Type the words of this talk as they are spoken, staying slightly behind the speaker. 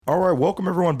All right, welcome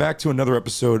everyone back to another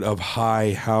episode of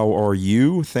Hi, How Are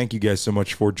You? Thank you guys so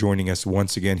much for joining us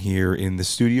once again here in the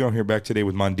studio. I'm here back today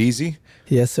with Mondeezy.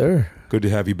 Yes, sir. Good to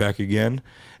have you back again.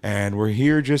 And we're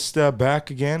here just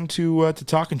back again to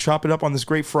talk and chop it up on this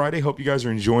great Friday. Hope you guys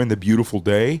are enjoying the beautiful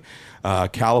day.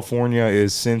 California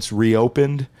is since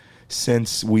reopened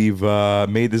since we've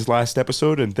made this last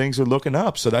episode, and things are looking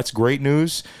up. So that's great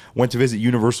news. Went to visit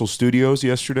Universal Studios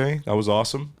yesterday. That was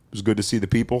awesome. It was good to see the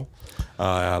people.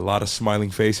 A lot of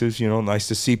smiling faces, nice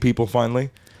to see people finally.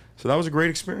 So that was a great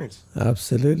experience.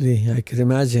 Absolutely. I could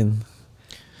imagine.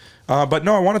 But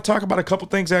no, I want to talk about a couple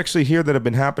things actually here that have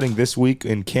been happening this week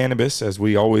in cannabis, as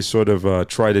we always sort of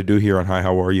try to do here on Hi,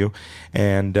 How Are You?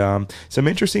 And some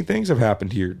interesting things have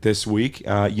happened here this week.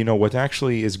 What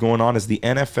actually is going on is the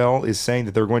NFL is saying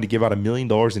that they're going to give out $1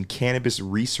 million in cannabis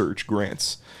research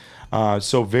grants.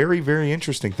 So very, very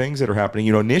interesting things that are happening.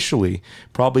 Initially,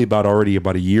 probably about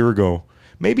a year ago,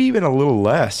 maybe even a little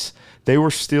less, they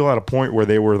were still at a point where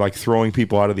they were like throwing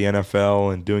people out of the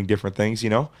NFL and doing different things,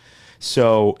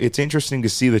 So it's interesting to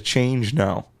see the change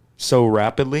now so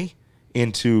rapidly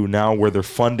into now where they're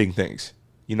funding things.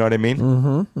 You know what I mean?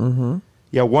 Mm-hmm, mm-hmm.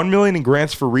 Yeah, $1 million in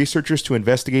grants for researchers to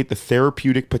investigate the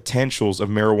therapeutic potentials of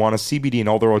marijuana, CBD, and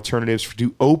all their alternatives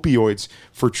to opioids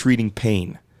for treating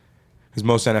pain. Because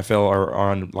most NFL are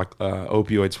on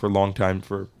opioids for a long time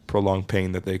for prolonged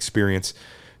pain that they experience.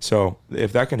 So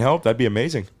if that can help, that'd be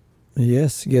amazing.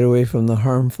 Yes, get away from the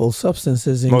harmful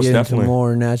substances and Most get definitely. into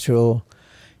more natural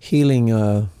healing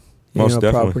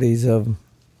properties of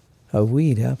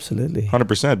weed. Absolutely.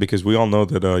 100%, because we all know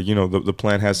that the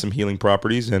plant has some healing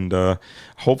properties, and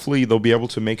hopefully they'll be able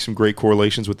to make some great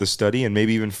correlations with the study, and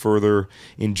maybe even further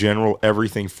in general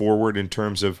everything forward in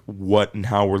terms of what and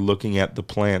how we're looking at the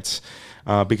plants.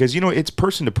 Because it's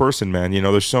person to person, man.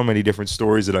 There's so many different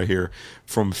stories that I hear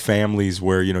from families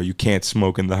where you can't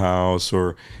smoke in the house,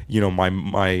 or my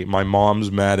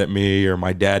mom's mad at me, or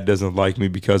my dad doesn't like me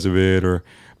because of it, or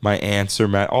my aunts are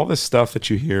mad. All this stuff that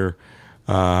you hear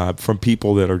from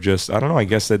people that are just, I don't know, I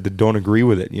guess that don't agree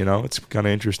with it. It's kind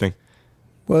of interesting.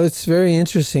 Well, it's very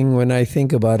interesting when I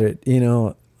think about it.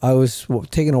 I was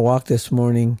taking a walk this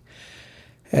morning,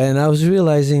 and I was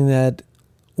realizing that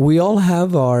we all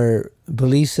have our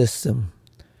belief system,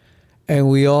 and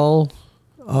we all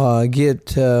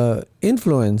get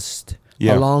influenced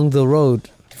along the road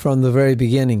from the very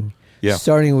beginning,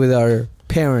 starting with our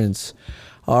parents,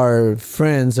 our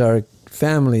friends, our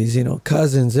families,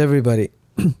 cousins, everybody.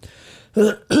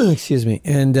 Excuse me.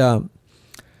 And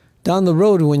down the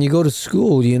road, when you go to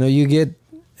school, you get,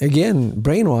 again,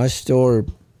 brainwashed or,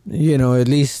 at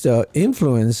least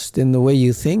influenced in the way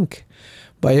you think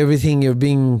by everything you're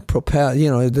being propelled,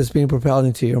 that's being propelled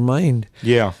into your mind.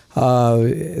 Yeah.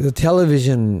 The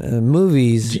television,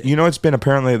 movies. It's been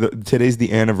apparently, today's the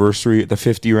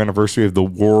 50-year anniversary of the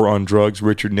War on Drugs,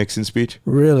 Richard Nixon speech.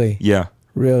 Really? Yeah.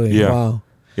 Really? Yeah. Wow.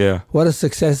 Yeah. What a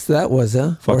success that was,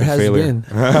 huh? Fucking or has failure. been.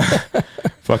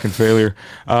 Fucking failure.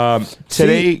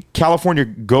 Today, California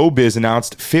GoBiz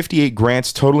announced 58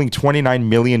 grants totaling $29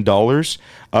 million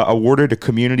awarded to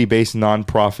community-based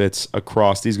nonprofits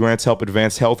across. These grants help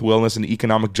advance health, wellness, and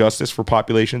economic justice for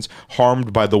populations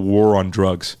harmed by the war on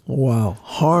drugs. Wow.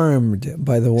 Harmed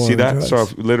by the war on drugs. See that?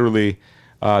 So literally,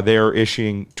 they are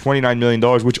issuing $29 million,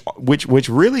 which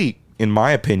really, in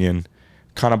my opinion,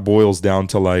 kind of boils down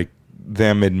to like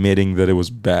them admitting that it was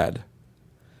bad.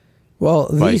 Well,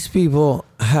 these people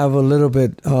have a little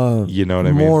bit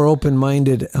more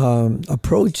open-minded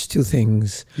approach to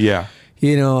things. Yeah.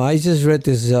 I just read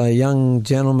this young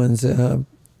gentleman's,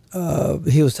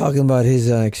 he was talking about his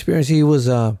experience. He was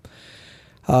a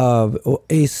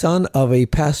son of a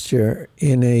pastor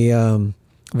in a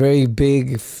very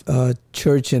big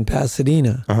church in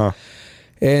Pasadena. Uh-huh.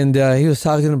 And he was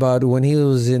talking about when he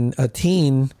was a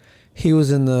teen, he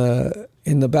was in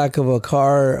the back of a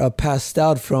car, passed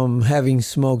out from having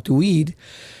smoked weed,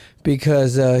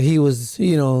 because he was,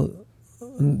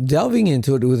 delving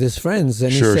into it with his friends.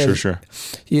 And he said,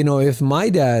 if my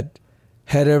dad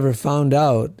had ever found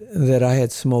out that I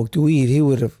had smoked weed, he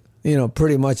would have,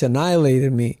 pretty much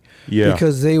annihilated me. Yeah.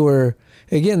 Because they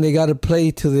got to play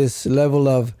to this level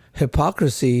of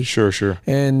hypocrisy. Sure.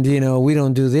 And we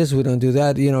don't do this, we don't do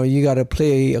that. You got to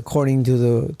play according to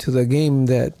the game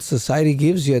that society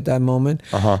gives you at that moment,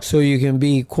 so you can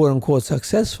be quote unquote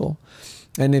successful.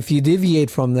 And if you deviate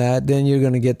from that, then you're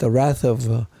going to get the wrath of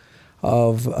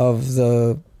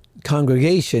the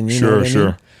congregation. You know what I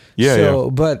mean? Yeah.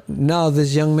 But now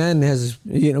this young man has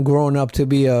grown up to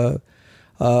be an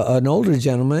older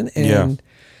gentleman,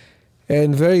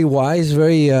 and very wise,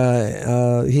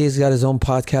 he's got his own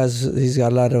podcast. He's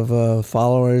got a lot of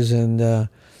followers, and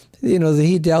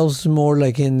he delves more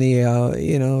like in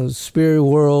the spirit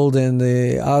world and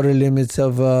the outer limits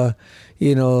of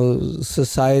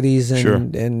societies and Sure.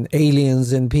 and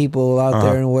aliens and people out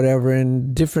there and whatever,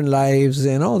 and different lives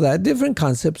and all that, different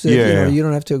concepts that Yeah. you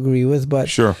don't have to agree with, but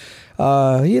Sure.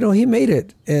 he made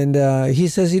it, and he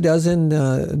says he doesn't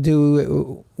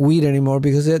do weed anymore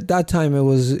because at that time it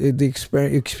was the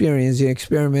experience, you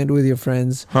experiment with your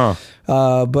friends. Huh.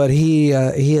 But he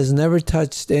has never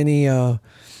touched any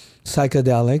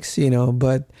psychedelics,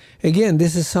 But again,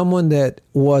 this is someone that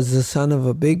was the son of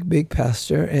a big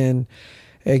pastor, and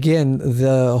again,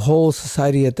 the whole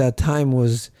society at that time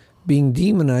was being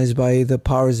demonized by the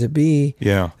powers that be.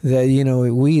 Yeah. That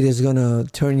weed is gonna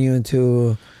turn you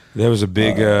into There was a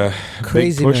big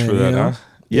crazy big push man, for that, huh?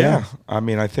 Yeah. Yeah. I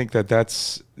mean, I think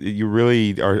that's, you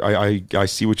really are, I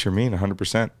see what you mean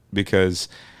 100%, because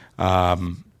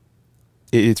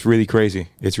it's really crazy.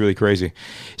 It's really crazy.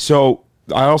 So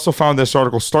I also found this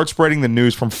article, start spreading the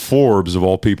news, from Forbes of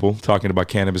all people, talking about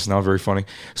cannabis now, very funny.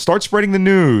 Start spreading the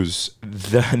news.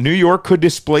 New York could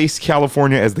displace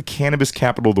California as the cannabis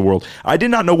capital of the world. I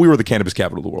did not know we were the cannabis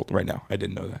capital of the world right now. I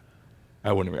didn't know that.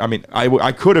 I wouldn't. I mean,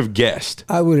 I could have guessed.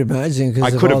 I would imagine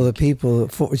because of could've- all the people,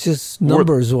 it's just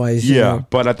numbers wise. Yeah,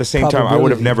 but at the same time, I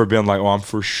would have probability. never been like, oh, I'm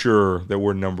for sure that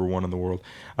we're number one in the world.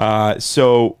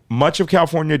 So much of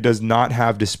California does not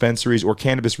have dispensaries or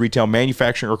cannabis retail,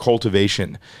 manufacturing, or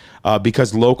cultivation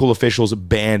because local officials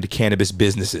banned cannabis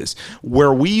businesses.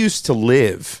 Where I used to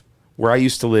live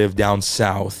down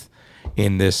south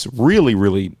in this really,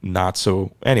 really not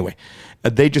so. Anyway,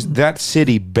 that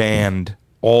city banned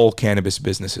all cannabis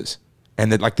businesses,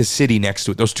 and that, like, the city next to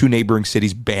it, those two neighboring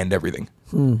cities banned everything.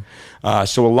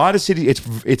 So a lot of cities,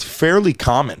 it's fairly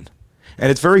common, and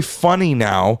it's very funny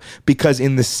now because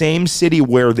in the same city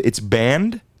where it's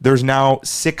banned, there's now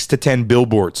 6 to 10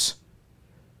 billboards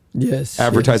Yes,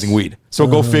 advertising yes. weed. So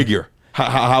go figure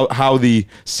how the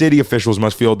city officials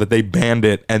must feel that they banned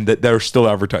it and that they're still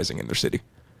advertising in their city.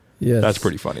 Yes. That's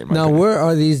pretty funny in my Now, opinion. where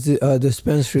are these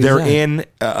dispensaries? They're at? in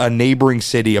a neighboring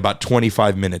city about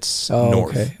 25 minutes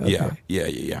north. okay, okay.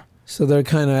 Yeah. So they're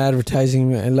kind of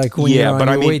advertising like when you're on but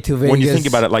your I mean, way to Vegas. when you think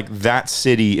about it, like, that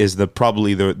city is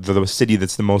probably the city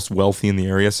that's the most wealthy in the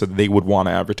area, so they would want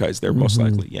to advertise there most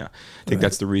likely. Yeah, I think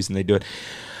that's the reason they do it.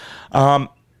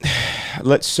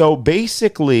 So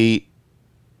basically,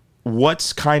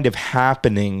 what's kind of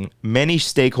happening, many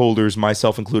stakeholders,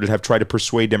 myself included, have tried to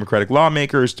persuade Democratic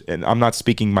lawmakers, and I'm not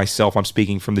speaking myself, I'm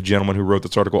speaking from the gentleman who wrote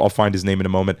this article, I'll find his name in a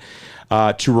moment,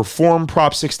 to reform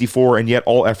Prop 64, and yet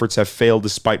all efforts have failed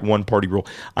despite one-party rule.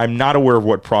 I'm not aware of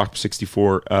what Prop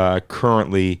 64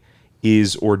 currently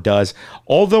is or does,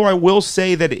 although I will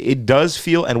say that it does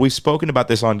feel, and we've spoken about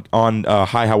this on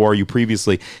Hi, How Are You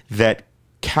previously, that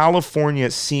California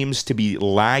seems to be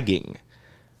lagging.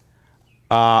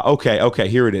 Okay,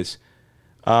 here it is.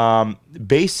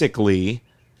 Basically,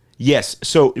 yes,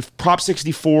 so if Prop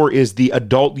 64 is the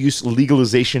adult use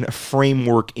legalization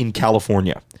framework in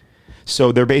California.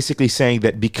 So they're basically saying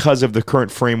that because of the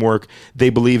current framework, they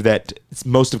believe that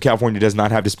most of California does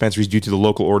not have dispensaries due to the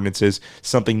local ordinances.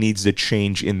 Something needs to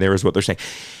change in there is what they're saying.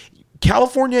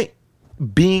 California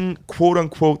being, quote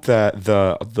unquote,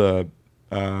 the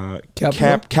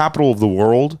capital of the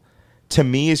world, to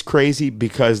me, is crazy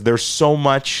because there's so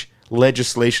much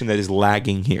legislation that is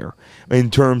lagging here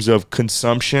in terms of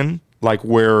consumption, like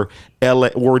where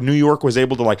New York was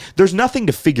able to, like, there's nothing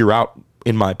to figure out,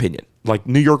 in my opinion. Like,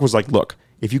 New York was like, look,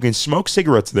 if you can smoke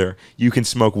cigarettes there, you can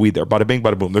smoke weed there. Bada bing,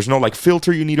 bada boom. There's no, like,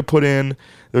 filter you need to put in.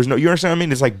 There's no, you understand what I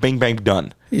mean? It's like bang, bang,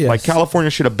 done. Yes. Like, California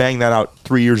should have banged that out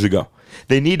 3 years ago.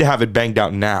 They need to have it banged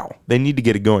out now. They need to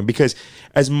get it going, because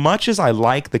as much as I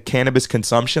like the cannabis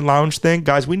consumption lounge thing,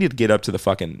 guys, we need to get up to the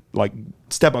fucking, like,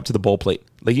 step up to the bowl plate.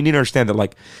 Like, you need to understand that,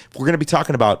 like, if we're going to be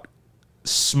talking about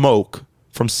smoke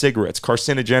from cigarettes,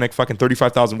 carcinogenic, fucking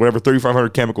 35,000, whatever,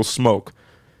 3,500 chemical smoke,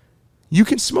 you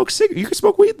can smoke you can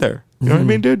smoke weed there. You know what I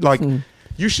mean, dude? Like,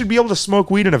 you should be able to smoke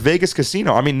weed in a Vegas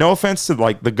casino. I mean, no offense to,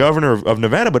 like, the governor of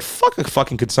Nevada, but fuck a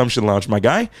fucking consumption lounge, my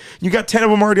guy. You got 10 of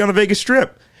them already on the Vegas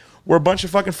Strip, where a bunch of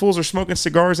fucking fools are smoking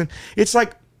cigars. And it's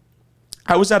like,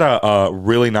 I was at a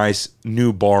really nice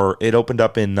new bar. It opened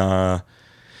up in, what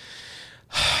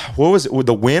was it? With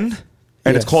the Wynn?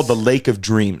 And Yes. it's called the Lake of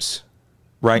Dreams,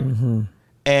 right?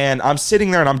 And I'm sitting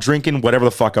there and I'm drinking whatever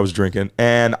the fuck I was drinking.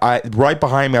 And right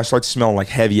behind me, I start smelling like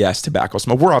heavy ass tobacco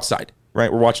smoke. We're outside,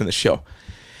 right? We're watching the show.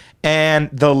 And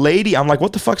the lady, I'm like,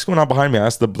 what the fuck's going on behind me? I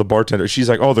asked the bartender. She's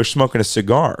like, oh, they're smoking a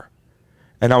cigar.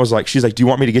 And I was like, she's like, do you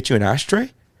want me to get you an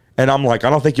ashtray? And I'm like, I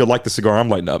don't think you'll like the cigar I'm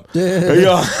lighting up.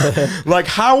 Yeah. Like,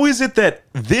 how is it that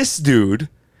this dude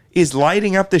is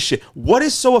lighting up this shit. What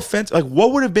is so offensive? Like,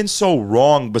 what would have been so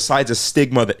wrong besides a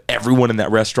stigma that everyone in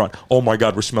that restaurant, oh my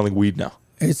God, we're smelling weed now?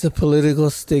 It's a political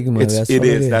stigma.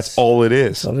 That's all it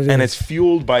is. And it's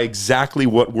fueled by exactly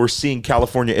what we're seeing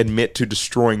California admit to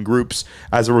destroying groups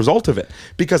as a result of it.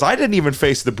 Because I didn't even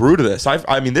face the brood of this.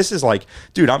 I mean, this is like,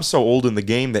 dude, I'm so old in the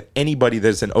game that anybody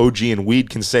that's an OG in weed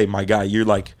can say, my guy, you're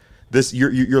like this.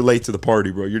 You're late to the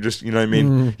party, bro. You're just, you know what I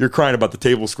mean? You're crying about the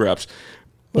table scraps.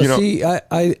 Well, see,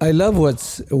 I love what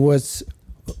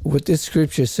this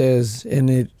scripture says,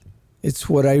 and it's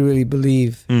what I really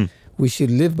believe we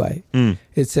should live by.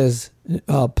 It says,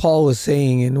 Paul was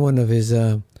saying in one of his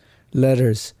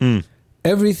letters,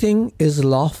 everything is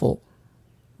lawful,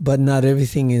 but not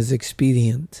everything is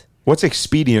expedient. What's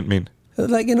expedient mean?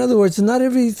 Like, in other words, not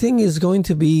everything is going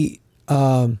to be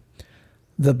the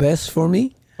best for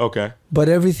me. Okay. But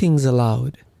everything's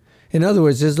allowed. In other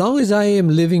words, as long as I am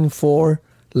living for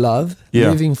love,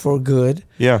 living for good.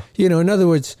 Yeah. You know, in other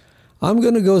words, I'm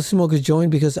going to go smoke a joint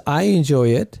because I enjoy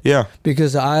it. Yeah.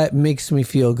 Because it makes me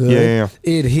feel good. Yeah.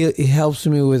 It helps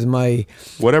me with my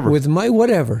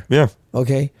whatever. Yeah.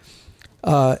 Okay.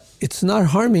 It's not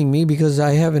harming me because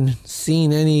I haven't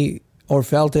seen any or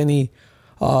felt any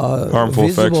harmful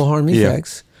visible harm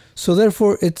effects. Yeah. So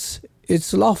therefore, it's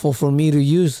lawful for me to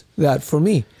use that for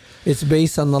me. It's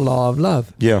based on the law of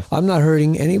love. Yeah. I'm not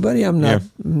hurting anybody. I'm not,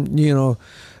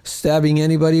 stabbing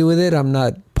anybody with it. I'm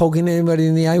not poking anybody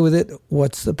in the eye with it.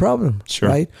 What's the problem? Sure.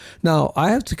 Right? Now, I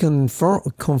have to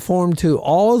conform to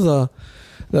all the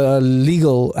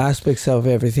legal aspects of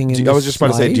everything. I was just about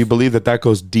to say, do you believe that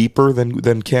goes deeper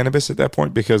than cannabis at that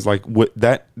point? Because like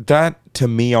that to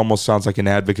me almost sounds like an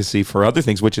advocacy for other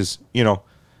things, which is,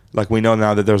 like we know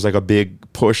now that there's like a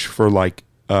big push for like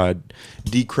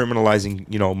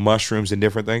decriminalizing, mushrooms and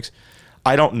different things.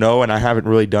 I don't know, and I haven't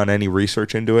really done any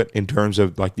research into it in terms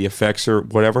of like the effects or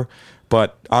whatever.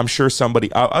 But I'm sure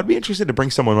I'd be interested to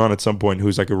bring someone on at some point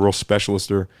who's like a real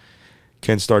specialist or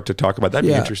can start to talk about that.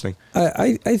 That'd be interesting.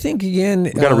 I think again,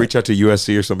 we got to reach out to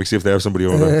USC or something, see if they have somebody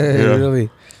over there. Really.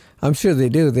 I'm sure they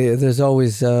do. There's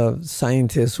always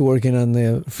scientists working on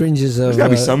the fringes of. There's got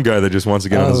to be some guy that just wants to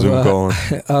get on a Zoom call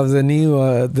of the new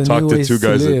talk new to ways two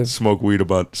guys to that smoke weed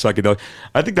about psychedelic.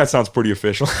 I think that sounds pretty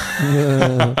official.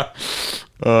 Yeah.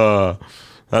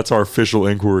 That's our official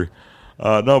inquiry.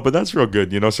 No, but that's real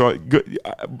good. So good.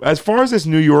 As far as this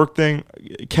New York thing,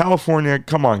 California,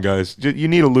 come on, guys, you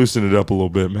need to loosen it up a little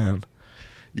bit, man.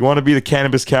 You want to be the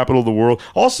cannabis capital of the world.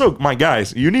 Also, my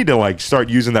guys, you need to like start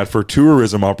using that for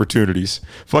tourism opportunities.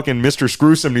 Fucking Mr.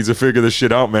 Screwsome needs to figure this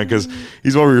shit out, man, because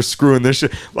he's over here screwing this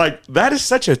shit. Like, that is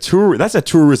such that's a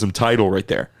tourism title right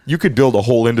there. You could build a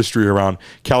whole industry around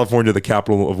California, the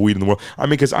capital of weed in the world. I mean,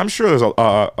 because I'm sure there's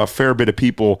a fair bit of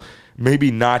people,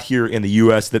 maybe not here in the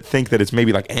U.S., that think that it's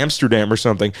maybe like Amsterdam or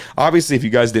something. Obviously, if you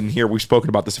guys didn't hear, we've spoken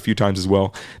about this a few times as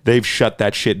well. They've shut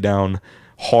that shit down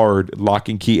hard, lock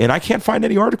and key, and I can't find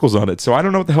any articles on it, so I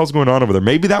don't know what the hell's going on over there.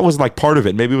 Maybe that was like part of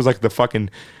it. Maybe it was like the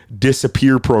fucking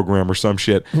disappear program or some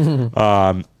shit.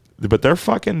 But they're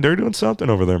doing something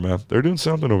over there, man. They're doing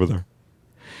something over there.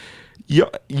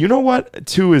 You know what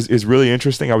too is really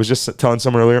interesting? I was just telling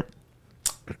someone earlier,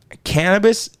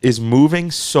 cannabis is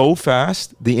moving so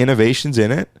fast, the innovations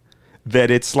in it, that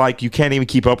it's like you can't even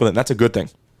keep up with it. That's a good thing,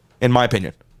 in my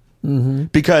opinion.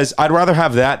 Because I'd rather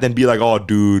have that than be like, oh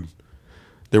dude,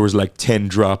 there was like 10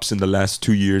 drops in the last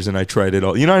 2 years and I tried it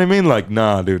all. You know what I mean? Like,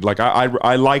 nah, dude. Like,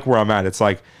 I like where I'm at. It's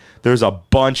like there's a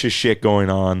bunch of shit going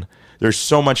on. There's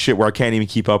so much shit where I can't even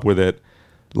keep up with it.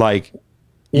 Like,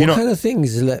 what kind of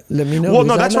things? Let me know. Well,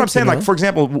 no, that's what I'm saying. Like, for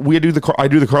example, I do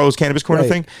the Carlos Cannabis Corner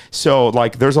thing. So,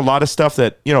 like, there's a lot of stuff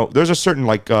that, there's a certain,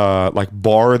 like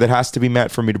bar that has to be met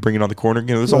for me to bring it on the corner.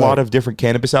 There's a lot of different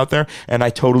cannabis out there, and I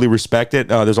totally respect it.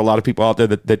 There's a lot of people out there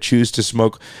that choose to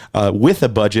smoke with a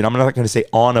budget. I'm not going to say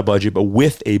on a budget, but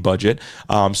with a budget.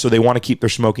 So they want to keep their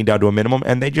smoking down to a minimum,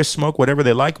 and they just smoke whatever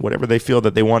they like, whatever they feel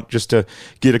that they want, just to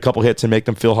get a couple hits and make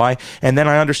them feel high. And then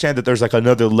I understand that there's, like,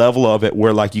 another level of it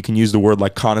where, like, you can use the word,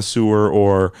 like, connoisseur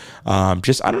or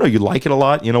just, I don't know, you like it a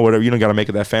lot, whatever, you don't got to make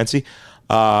it that fancy.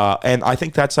 And I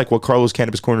think that's like what Carlos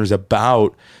Cannabis Corner is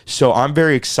about. So I'm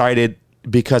very excited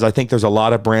because I think there's a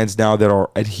lot of brands now that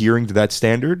are adhering to that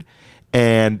standard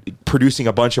and producing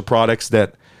a bunch of products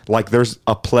that, like, there's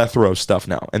a plethora of stuff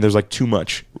now and there's like too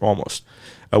much almost,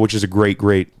 which is a great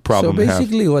problem to have. So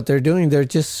basically what they're doing, they're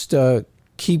just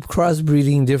keep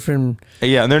crossbreeding different.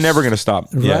 Yeah, and they're never going to stop.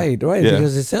 Right,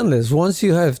 because it's endless. Once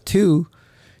you have 2,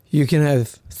 you can have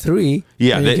 3,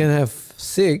 and you can have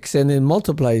 6, and it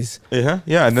multiplies. And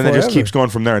then forever. It just keeps going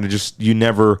from there, and you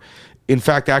never. In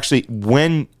fact, actually,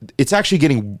 when it's actually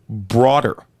getting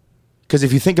broader, because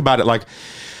if you think about it, like,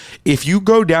 If you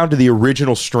go down to the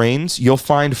original strains, you'll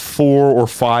find 4 or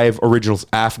 5 originals,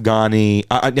 Afghani,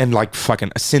 and like fucking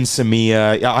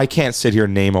Sinsemilla. I can't sit here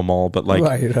and name them all, but like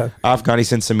Right. Afghani,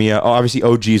 Sinsemilla, obviously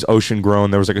OG's Ocean Grown.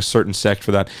 There was like a certain sect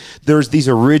for that. There's these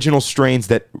original strains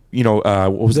that,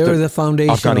 what was They were the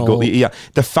foundational. Afghani Gold, yeah,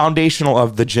 the foundational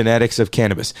of the genetics of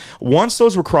cannabis. Once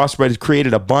those were crossbred, it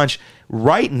created a bunch.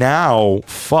 Right now,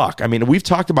 fuck. I mean, we've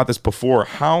talked about this before.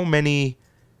 How many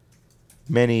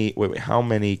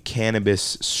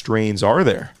cannabis strains are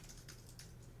there?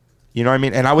 You know what I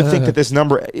mean? And I would think that this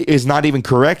number is not even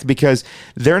correct because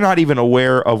they're not even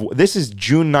aware of, this is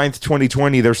June 9th,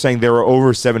 2020. They're saying there are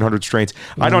over 700 strains.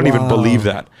 I don't even believe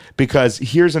that, because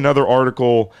here's another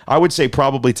article. I would say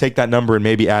probably take that number and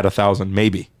maybe add 1,000,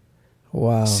 maybe.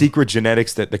 Wow. Secret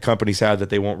genetics that the companies have that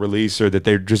they won't release or that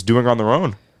they're just doing on their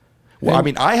own. Well, I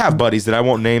mean, I have buddies that I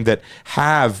won't name that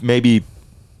have maybe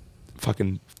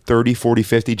fucking 30, 40,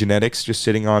 50 genetics just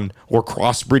sitting on, or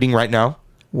crossbreeding right now.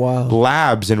 Wow.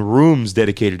 Labs and rooms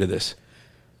dedicated to this.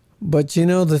 But you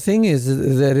know, the thing is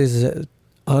that is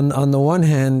on the one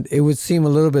hand, it would seem a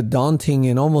little bit daunting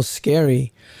and almost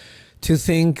scary to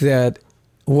think that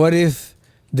what if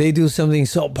they do something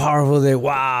so powerful that,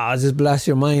 wow, just blast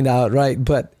your mind out, right?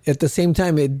 But at the same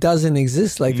time, it doesn't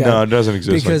exist like that. No, it doesn't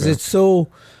exist because like that. it's so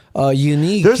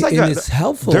unique and it's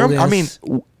helpful. I mean,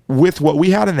 with what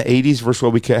we had in the 80s versus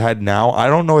what we had now, I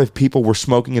don't know if people were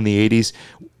smoking in the 80s,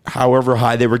 however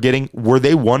high they were getting, were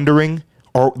they wondering,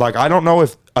 or like, I don't know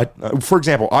if, for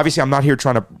example, obviously I'm not here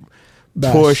trying to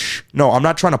push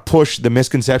the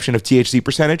misconception of THC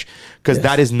percentage, because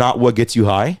that is not what gets you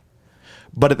high.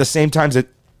 But at the same time,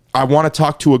 I want to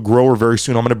talk to a grower very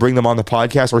soon. I'm going to bring them on the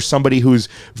podcast, or somebody who's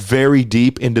very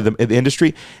deep into the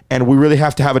industry. And we really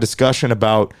have to have a discussion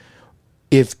about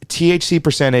if THC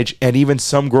percentage, and even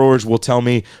some growers will tell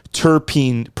me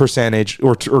terpene percentage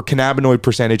or cannabinoid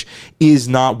percentage is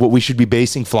not what we should be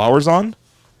basing flowers on.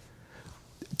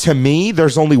 To me,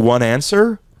 there's only one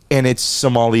answer, and it's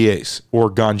sommeliers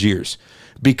or ganjiers,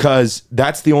 because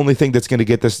that's the only thing that's going to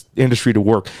get this industry to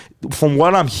work. From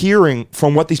what I'm hearing,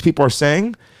 from what these people are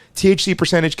saying, THC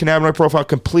percentage, cannabinoid profile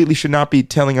completely should not be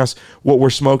telling us what we're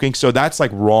smoking. So that's like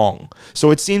wrong.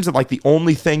 So it seems that like the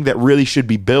only thing that really should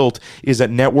be built is a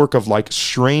network of like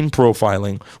strain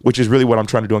profiling, which is really what I'm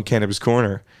trying to do on Cannabis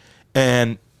Corner.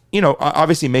 And, you know,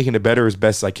 obviously making it better as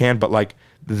best as I can, but like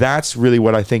that's really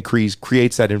what I think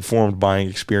creates that informed buying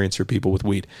experience for people with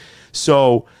weed.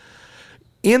 So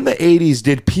in the 80s,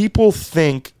 did people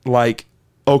think like,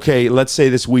 okay, let's say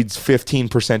this weed's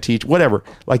 15% each, whatever.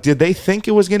 Like, did they think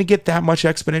it was going to get that much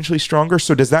exponentially stronger?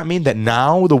 So does that mean that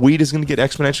now the weed is going to get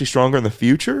exponentially stronger in the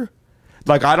future?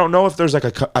 Like, I don't know if there's like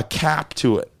a cap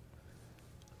to it.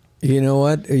 You know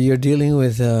what? You're dealing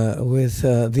with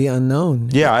the unknown.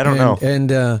 Yeah, I don't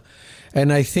know.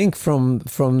 And I think from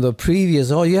the previous,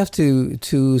 you have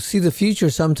to see the future.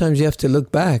 Sometimes you have to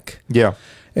look back. Yeah.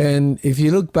 And if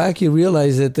you look back, you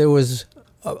realize that there was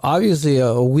obviously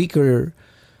a weaker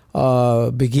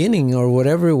beginning, or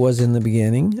whatever it was in the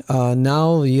beginning.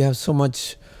 Now you have so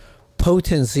much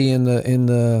potency in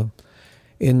the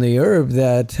herb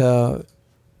that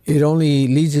it only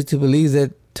leads you to believe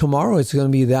that tomorrow it's going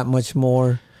to be that much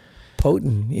more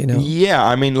potent. You know? Yeah,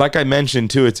 I mean, like I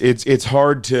mentioned too, it's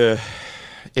hard to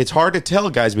tell,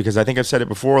 guys, because I think I've said it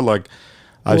before. Like,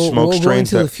 I've smoked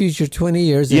strains go into the future 20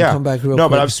 years and come back real quick. No,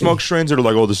 but I've smoked strains that are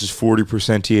like, oh, this is 40%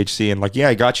 THC, and like, yeah,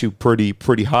 it got you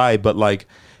pretty high, but like,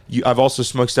 I've also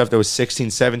smoked stuff that was 16,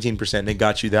 17%, and it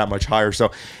got you that much higher.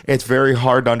 So it's very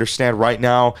hard to understand right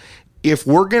now. If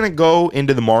we're gonna go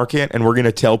into the market and we're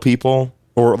gonna tell people,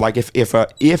 or like if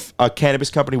a cannabis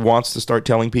company wants to start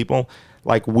telling people,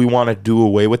 like, we want to do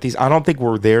away with these, I don't think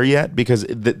we're there yet, because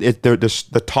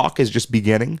the talk is just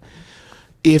beginning.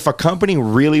 If a company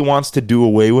really wants to do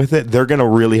away with it, they're going to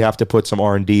really have to put some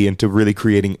R&D into really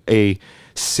creating a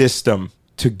system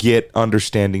to get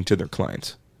understanding to their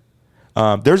clients.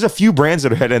 There's a few brands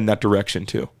that are headed in that direction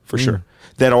too, for sure,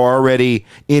 that are already,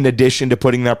 in addition to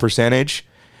putting that percentage,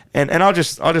 and I'll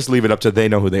just leave it up to they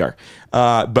know who they are,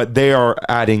 but they are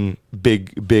adding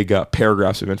big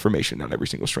paragraphs of information on every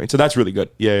single strain. So that's really good.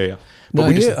 Yeah. But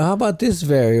now, how about this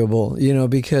variable? You know,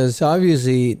 because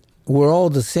obviously we're all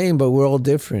the same, but we're all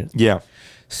different. Yeah.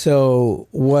 So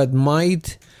what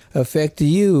might affect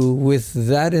you with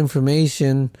that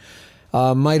information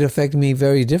might affect me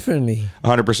very differently.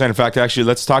 100%. In fact, actually,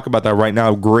 let's talk about that right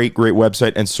now. Great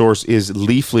website and source is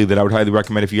Leafly that I would highly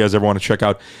recommend if you guys ever want to check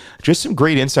out just some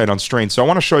great insight on strains. So I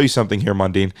want to show you something here,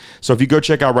 Mundine. So if you go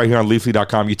check out right here on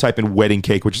Leafly.com, you type in wedding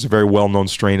cake, which is a very well-known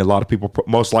strain. A lot of people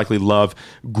most likely love.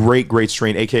 Great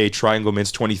strain, aka Triangle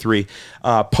Mints 23.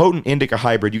 Potent indica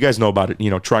hybrid. You guys know about it.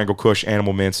 You know, Triangle Kush,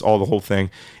 Animal Mints, all the whole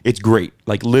thing. It's great.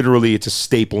 Like literally, it's a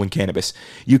staple in cannabis.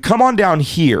 You come on down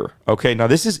here. Okay, now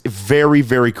this is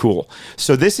very cool.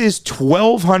 So this is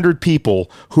 1,200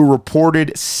 people who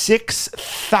reported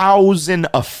 6,000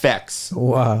 effects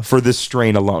for this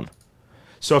strain alone.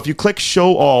 So if you click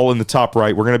show all in the top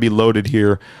right, we're going to be loaded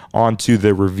here onto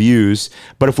the reviews.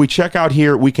 But if we check out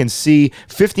here, we can see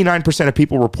 59% of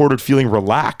people reported feeling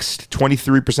relaxed.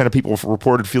 23% of people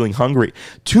reported feeling hungry.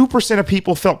 2% of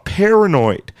people felt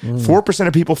paranoid. 4%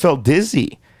 of people felt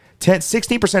dizzy.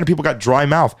 16% of people got dry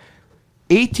mouth.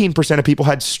 18% of people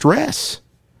had stress.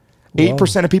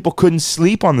 8% of people couldn't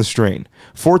sleep on the strain.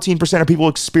 14% of people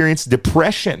experienced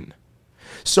depression.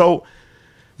 So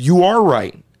you are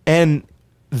right. And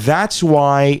that's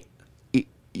why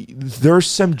there's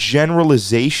some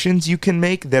generalizations you can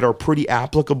make that are pretty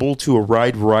applicable to a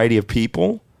wide variety of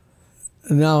people.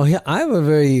 Now, I have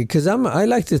a because I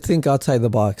like to think outside the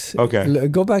box. Okay.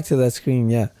 Go back to that screen,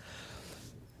 yeah.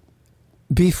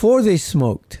 Before they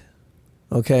smoked,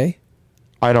 okay?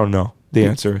 I don't know. The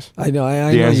answer is. I know.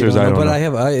 I the know answer you is don't I know, don't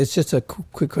but know. it's just a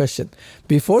quick question.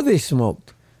 Before they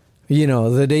smoked,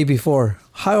 the day before,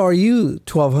 how are you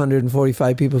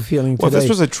 1,245 people feeling today? Well, this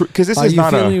was because this is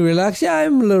not Are you feeling relaxed? Yeah,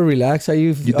 I'm a little relaxed. Are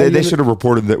you? They should have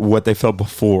reported what they felt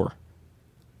before.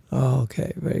 Oh,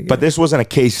 okay. Very good. But this wasn't a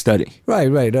case study.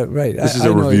 Right. This is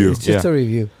a review. It's just a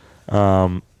review.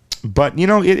 But,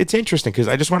 it's interesting because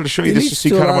I just wanted to show you this so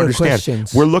you kind of understand.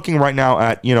 Questions. We're looking right now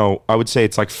at, I would say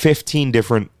it's like 15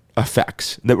 different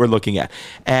effects that we're looking at.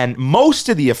 And most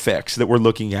of the effects that we're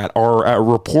looking at are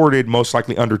reported most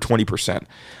likely under 20%.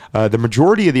 The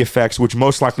majority of the effects, which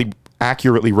most likely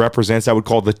accurately represents, I would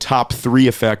call the top 3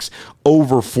 effects,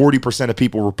 over 40% of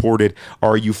people reported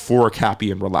are euphoric, happy,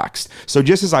 and relaxed. So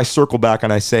just as I circle back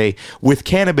and I say, with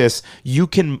cannabis, you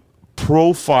can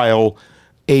profile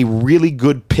a really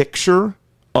good picture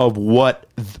of what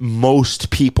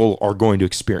most people are going to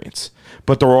experience.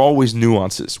 But there are always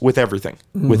nuances with everything,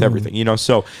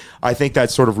 So I think that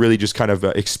sort of really just kind of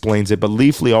explains it. But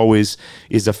Leafly always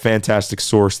is a fantastic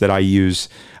source that I use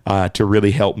to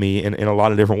really help me in a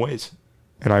lot of different ways.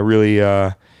 And I really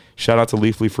shout out to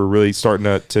Leafly for really starting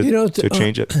to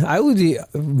change it. I would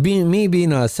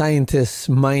being a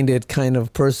scientist-minded kind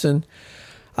of person,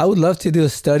 I would love to do a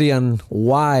study on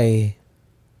why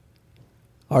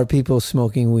are people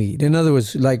smoking weed. In other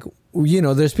words, like,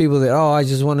 there's people that, I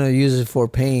just want to use it for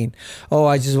pain.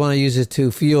 I just want to use it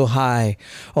to feel high.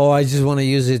 I just want to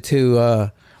use it to,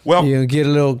 get a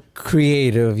little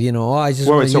creative. I just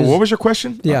want to So what was your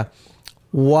question? Yeah.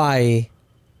 What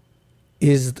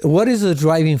is the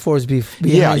driving force behind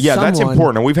someone? That's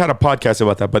important. And we've had a podcast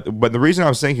about that. But the reason I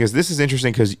was thinking is this is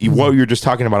interesting because what you were just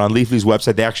talking about on Leafly's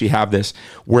website, they actually have this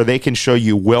where they can show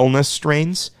you wellness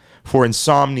strains for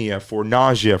insomnia, for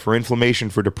nausea, for inflammation,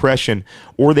 for depression,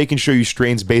 or they can show you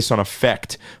strains based on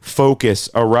affect, focus,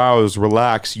 arouse,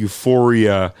 relax,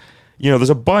 euphoria.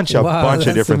 There's a bunch of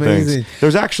different amazing. things.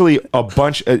 There's actually a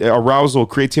bunch: arousal,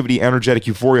 creativity, energetic,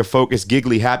 euphoria, focus,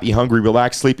 giggly, happy, hungry,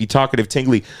 relaxed, sleepy, talkative,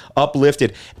 tingly,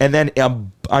 uplifted, and then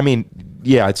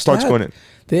it starts going in.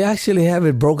 They actually have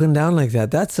it broken down like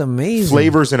that. That's amazing.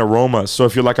 Flavors and aromas. So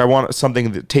if you're like, I want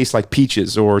something that tastes like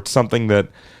peaches, or something that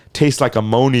tastes like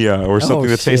ammonia, or something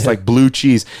that tastes like blue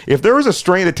cheese. If there was a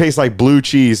strain that tastes like blue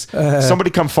cheese, somebody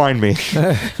come find me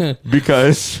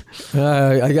because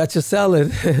I got your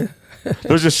salad.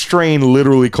 There's a strain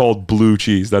literally called blue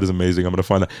cheese. That is amazing. I'm going to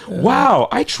find that. Wow,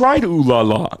 I tried Ooh La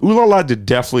La. Ooh La La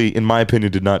definitely, in my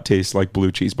opinion, did not taste like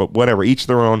blue cheese, but whatever. Each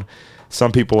their own.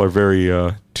 Some people are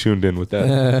very tuned in with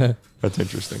that. That's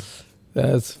interesting.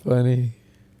 That's funny.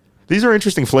 These are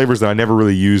interesting flavors that I never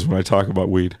really use when I talk about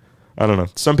weed. I don't know.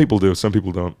 Some people do. Some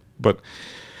people don't. But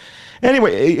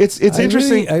anyway, it's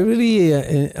interesting. I'm really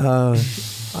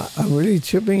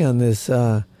tripping on this.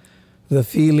 The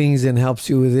feelings and helps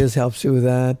you with this, helps you with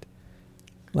that.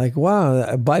 Like,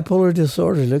 wow, bipolar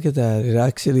disorder. Look at that. It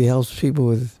actually helps people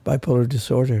with bipolar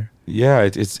disorder. Yeah,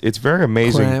 it's very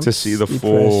amazing Cramps, to see the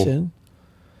depression.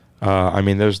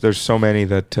 full. There's so many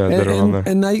that are on there.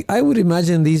 And I would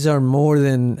imagine these are more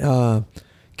than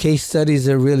case studies.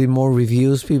 Are really more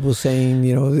reviews. People saying,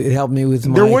 it helped me with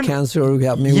my cancer, or it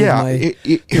helped me with my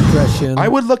depression. I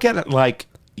would look at it like,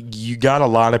 you got a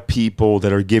lot of people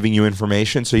that are giving you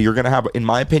information, so you're going to have, in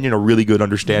my opinion, a really good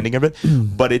understanding of it,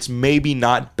 but it's maybe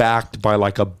not backed by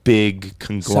like a big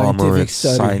conglomerate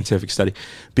scientific study,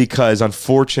 because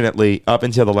unfortunately, up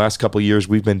until the last couple of years,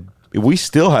 we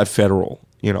still have federal,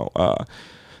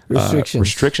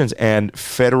 restrictions and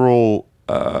federal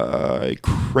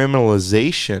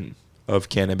criminalization of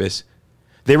cannabis.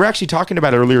 They were actually talking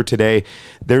about it earlier today.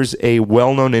 There's a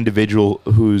well-known individual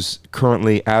who's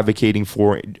currently advocating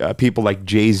for people like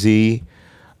Jay-Z,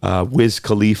 Wiz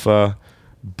Khalifa,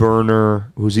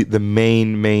 Burner, who's the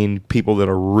main people that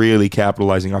are really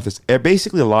capitalizing off this.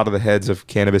 Basically, a lot of the heads of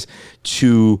cannabis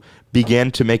to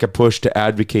begin to make a push to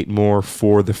advocate more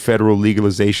for the federal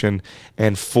legalization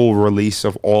and full release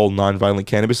of all nonviolent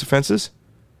cannabis offenses.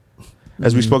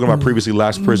 As we've spoken about previously,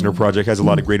 Last Prisoner Project has a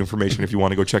lot of great information if you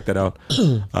want to go check that out.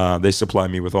 They supply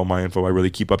me with all my info. I really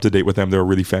keep up to date with them. They're a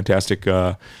really fantastic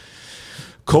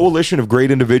coalition of great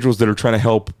individuals that are trying to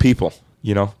help people,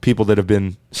 people that have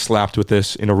been slapped with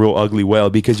this in a real ugly way,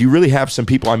 because you really have some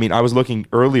people. I mean, I was looking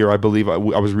earlier, I believe I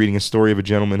was reading a story of a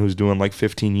gentleman who's doing like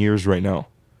 15 years right now.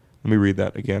 Let me read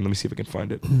that again. Let me see if I can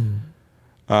find it.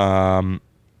 Let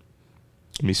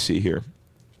me see here.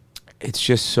 It's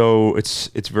just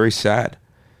it's very sad.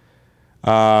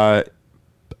 Let's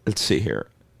see here.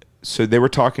 So they were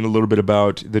talking a little bit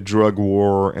about the drug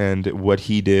war and what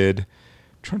he did. I'm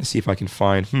trying to see if I can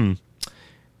find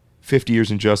 50 Years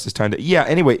in Justice time to,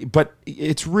 anyway, but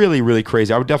it's really, really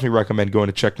crazy. I would definitely recommend going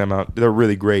to check them out. They're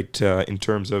really great in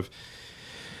terms of,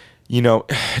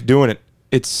 doing it.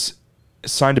 It's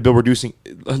signed a bill reducing,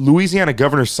 Louisiana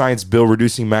governor signs bill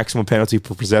reducing maximum penalty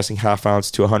for possessing half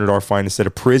ounce to $100 fine instead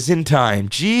of prison time.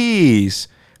 Jeez.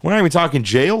 We're not even talking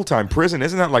jail time. Prison,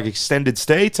 isn't that like extended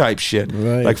stay type shit?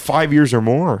 Right. Like 5 years or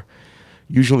more.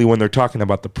 Usually when they're talking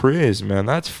about the priz, man,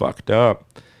 that's fucked up.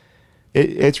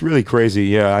 It's really crazy.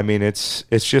 Yeah, I mean, it's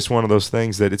just one of those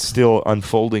things that it's still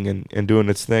unfolding and doing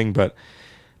its thing, but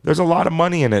there's a lot of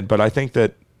money in it. But I think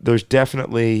that there's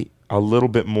definitely a little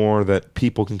bit more that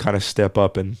people can kind of step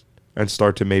up and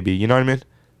start to maybe, you know what I mean?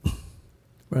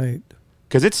 Right.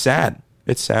 Because it's sad.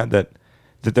 It's sad that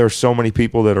there are so many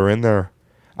people that are in there.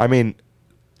 I mean,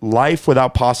 life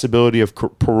without possibility of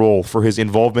parole for his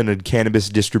involvement in cannabis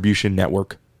distribution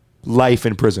network. Life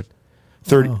in prison.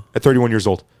 31 years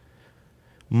old.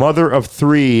 Mother of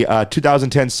three,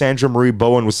 2010 Sandra Marie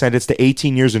Bowen was sentenced to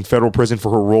 18 years in federal prison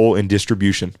for her role in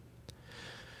distribution.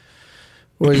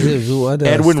 What is it? What,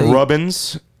 Edwin state?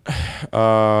 Rubbins.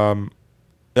 That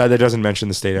doesn't mention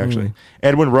the state, actually.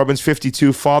 Edwin Rubbins,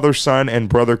 52, father, son, and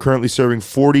brother, currently serving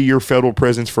 40-year federal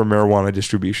prisons for marijuana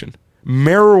distribution.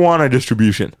 Marijuana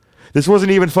distribution. This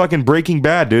wasn't even fucking Breaking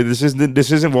Bad, dude.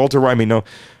 This isn't Walter White. I mean, no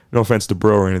offense to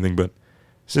Bro or anything, but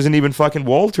this isn't even fucking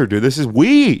Walter, dude. This is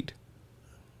weed.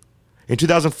 In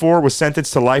 2004, was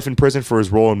sentenced to life in prison for his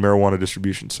role in marijuana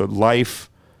distribution. So life,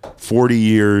 40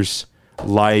 years,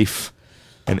 life,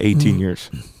 and 18 years.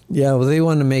 Yeah, well, they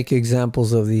want to make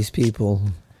examples of these people.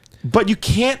 But you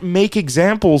can't make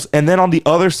examples and then on the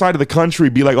other side of the country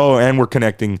be like, oh, and we're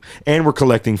collecting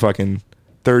fucking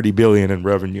 30 billion in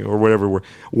revenue or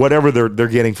whatever they're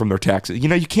getting from their taxes.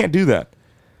 You can't do that.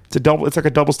 It's like a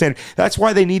double standard. That's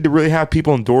why they need to really have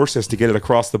people endorse this to get it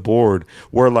across the board.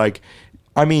 Where, like,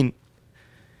 I mean,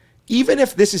 even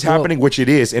if this is happening, which it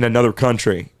is in another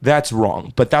country, that's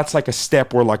wrong. But that's like a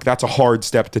step where, like, that's a hard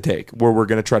step to take where we're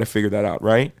going to try to figure that out,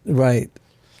 right? Right.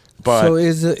 But so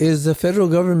is the federal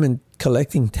government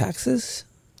collecting taxes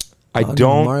on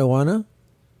marijuana?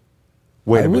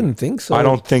 Wait a minute. I wouldn't think so. I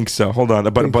don't think so. Hold on.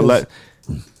 But let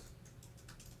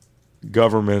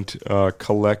government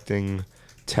collecting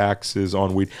taxes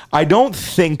on weed. I don't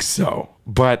think so.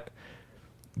 But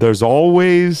there's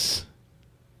always,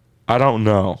 I don't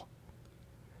know.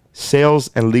 Sales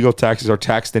and legal taxes are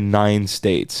taxed in 9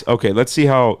 states. Okay, let's see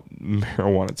how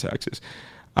marijuana taxes,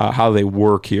 how they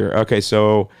work here. Okay,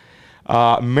 so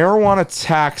marijuana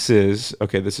taxes.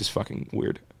 Okay, this is fucking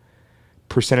weird.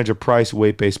 Percentage of price,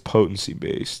 weight-based,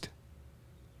 potency-based.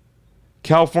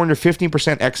 California,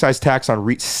 15% excise tax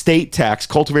on state tax.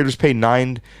 Cultivators pay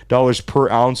 $9 per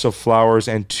ounce of flowers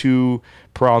and $2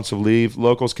 per ounce of leaf.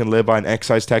 Locals can live by an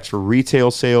excise tax for retail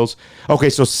sales. Okay,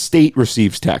 so state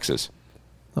receives taxes.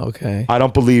 Okay. I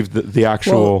don't believe the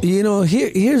actual... Well,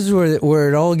 here's where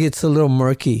it all gets a little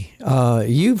murky.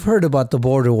 You've heard about the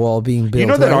border wall being built. You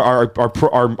know that right?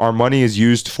 our money is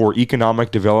used for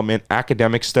economic development,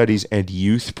 academic studies, and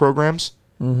youth programs.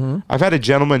 Mm-hmm. I've had a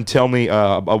gentleman tell me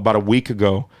about a week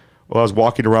ago while I was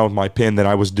walking around with my pen that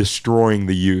I was destroying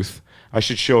the youth. I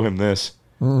should show him this,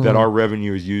 that our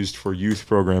revenue is used for youth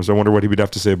programs. I wonder what he would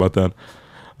have to say about that.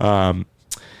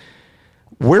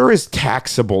 Where is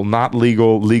taxable, not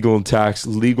legal, legal and tax,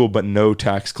 legal but no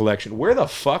tax collection? Where the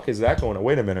fuck is that going on?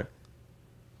 Wait a minute.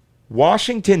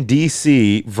 Washington,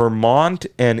 D.C., Vermont,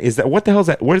 and is that, what the hell is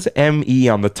that? What is M-E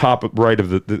on the top right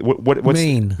of what's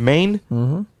Maine. Maine?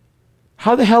 Mm-hmm.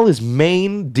 How the hell is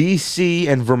Maine, D.C.,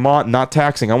 and Vermont not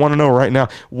taxing? I want to know right now.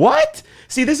 What?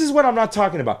 See, this is what I'm not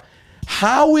talking about.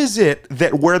 How is it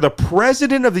that where the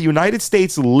president of the United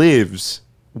States lives,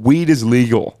 weed is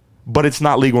legal, but it's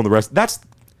not legal in the rest? That's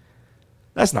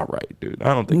not right, dude.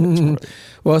 I don't think that's right.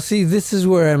 Well, see, this is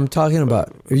where I'm talking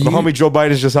about. The homie Joe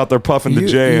Biden's just out there puffing the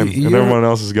J, and everyone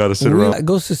else has got to sit around. It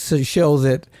goes to show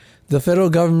that the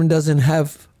federal government doesn't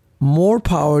have more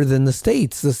power than the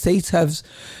states. The states has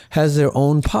their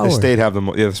own power. The state have the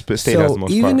the state has the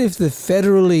most even power. if the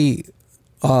federally,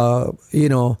 oh,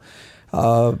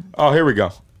 here we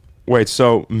go. Wait,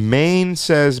 so Maine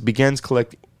says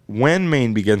when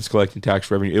Maine begins collecting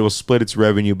tax revenue, it will split its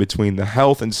revenue between the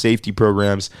health and safety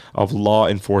programs of law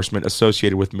enforcement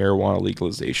associated with marijuana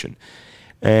legalization.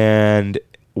 And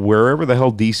wherever the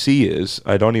hell D.C. is,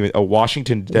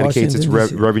 Washington dedicates its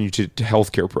revenue to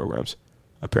healthcare programs,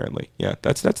 apparently. Yeah,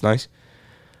 that's nice.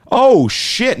 Oh,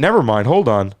 shit. Never mind. Hold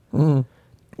on. Mm.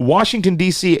 Washington,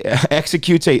 D.C.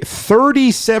 executes a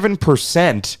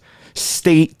 37%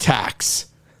 state tax.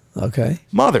 Okay.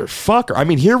 Motherfucker. I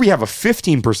mean, here we have a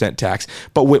 15% tax,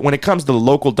 but when it comes to the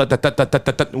local,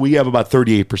 we have about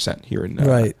 38% here in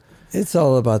right. It's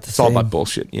all about It's all about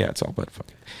bullshit. Yeah, it's all about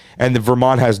fucking. And the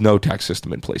Vermont has no tax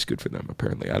system in place. Good for them,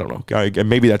 apparently. I don't know.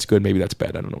 Maybe that's good. Maybe that's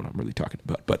bad. I don't know what I'm really talking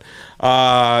about. But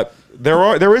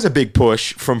there is a big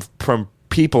push from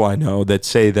people I know that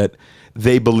say that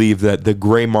they believe that the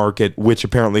gray market, which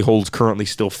apparently holds currently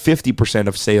still 50%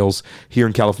 of sales here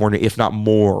in California, if not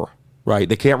more. Right,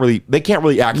 they can't really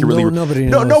accurately. Nobody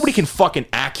knows. Nobody can fucking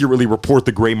accurately report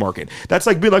the gray market. That's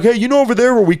like being like, hey, over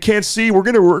there where we can't see, we're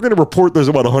gonna report there's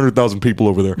about 100,000 people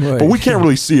over there, right. But we can't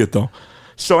really see it though.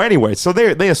 So anyway, so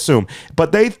they assume,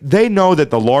 but they know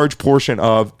that the large portion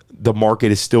of the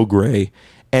market is still gray,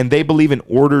 and they believe in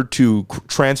order to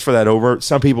transfer that over,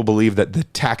 some people believe that the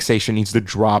taxation needs to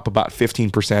drop about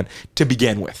 15% to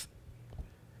begin with.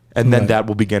 And then that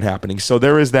will begin happening. So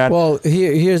there is that. Well,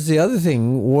 here's the other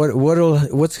thing.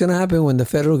 What's going to happen when the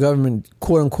federal government,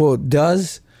 quote unquote,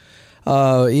 does,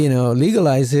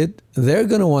 legalize it? They're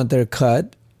going to want their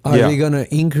cut. Are they going to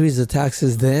increase the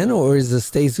taxes then, or is the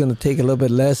state's going to take a little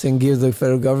bit less and give the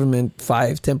federal government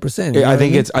 5-10%? I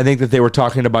think that they were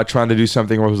talking about trying to do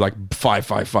something where it was like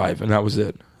 5-5-5, and that was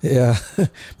it. Yeah,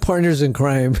 partners in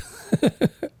crime.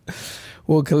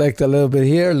 We'll collect a little bit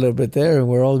here, a little bit there, and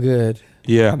we're all good.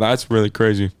 Yeah, that's really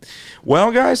crazy.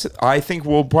 Well, guys, I think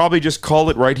we'll probably just call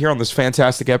it right here on this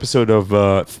fantastic episode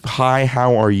of Hi,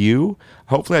 How Are You?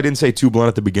 Hopefully I didn't say too blunt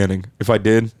at the beginning. If I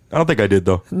did, I don't think I did,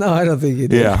 though. No, I don't think you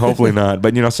did. Yeah, hopefully not.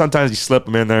 But, sometimes you slip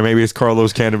them in there. Maybe it's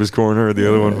Carlos Cannabis Corner or the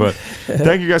other one. But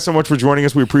thank you guys so much for joining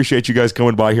us. We appreciate you guys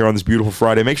coming by here on this beautiful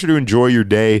Friday. Make sure to enjoy your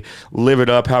day. Live it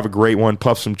up. Have a great one.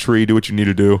 Puff some tree. Do what you need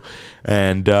to do.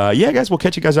 And, guys, we'll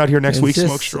catch you guys out here next week.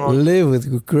 Smoke strong. Live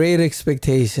with great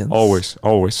expectations. Always.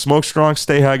 Smoke strong.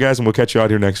 Stay high, guys. And we'll catch you out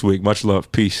here next week. Much love.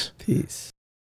 Peace. Peace.